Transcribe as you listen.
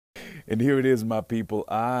And here it is, my people.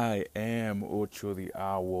 I am Ocho the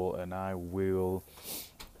Owl, and I will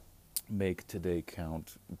make today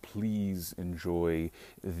count. Please enjoy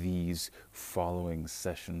these following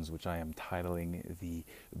sessions, which I am titling the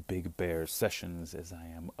Big Bear Sessions, as I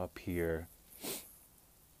am up here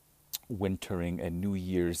wintering and New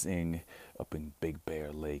Year's Ing up in Big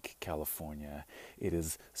Bear Lake, California. It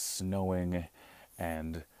is snowing,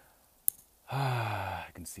 and I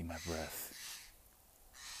can see my breath.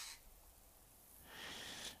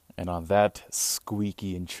 And on that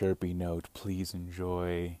squeaky and chirpy note, please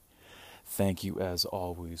enjoy. Thank you as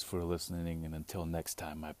always for listening, and until next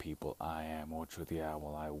time, my people, I am Ocho the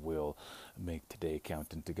Owl. I will make today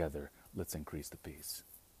count, and together, let's increase the peace.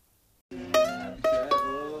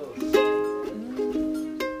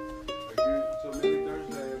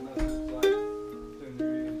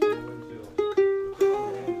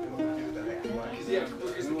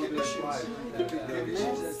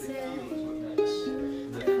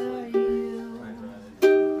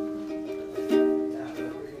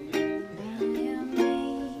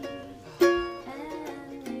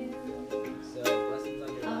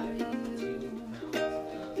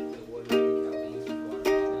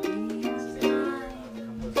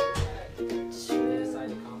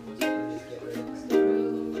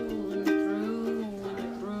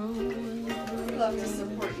 Love to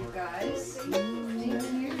support you guys.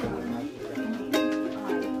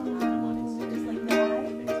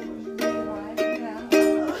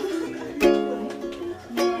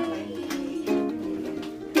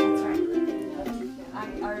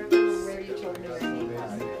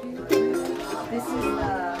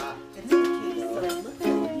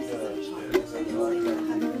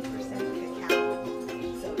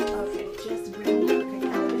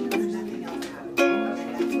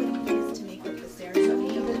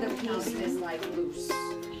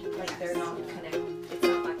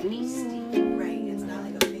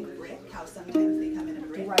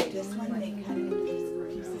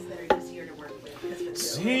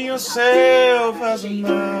 See yourself as a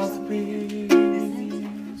mouthpiece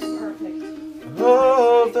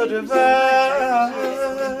of the divine.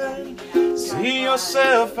 See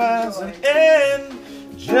yourself as an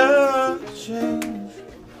engine change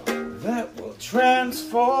that will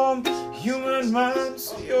transform human minds.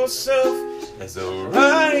 See yourself as a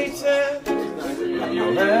right hand of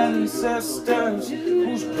your ancestors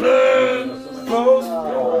whose blood flows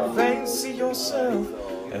through your veins. See yourself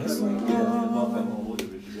as a young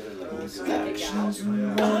actions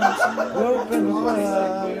and words open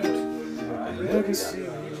wide, a legacy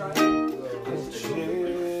will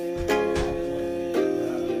change.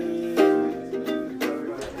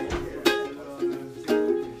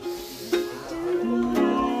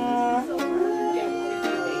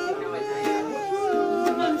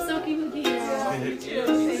 I'm soaking with you.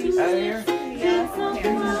 Out of here? Yeah,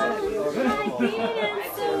 soaking with you.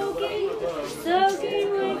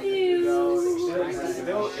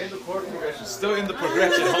 Still in the chord progression. Still in the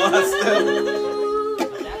progression. Hold on, still.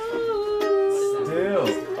 Still.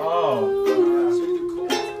 Oh.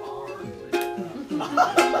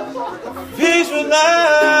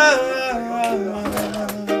 Visualize.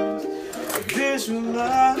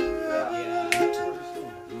 Visualize.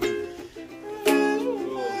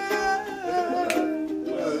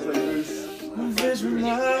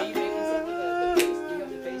 Visualize.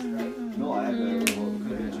 No, I have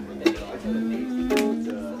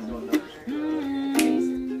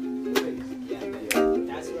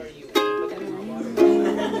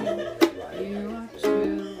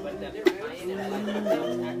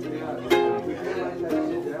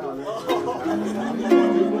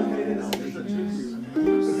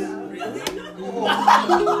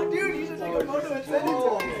Dude, you should take a photo and send it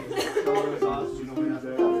to me.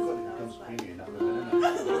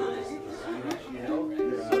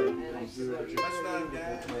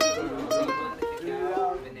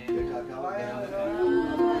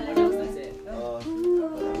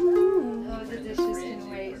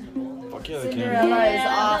 Cinderella is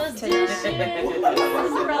off today.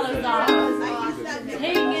 Cinderella's off.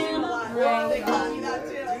 Taking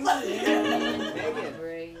a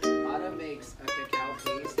break. Autumn makes a cacao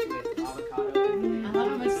paste with avocado. How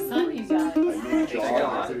much sun you got?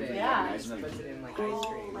 Yeah. Puts it in like ice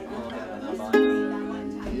cream.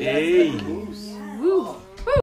 Hey.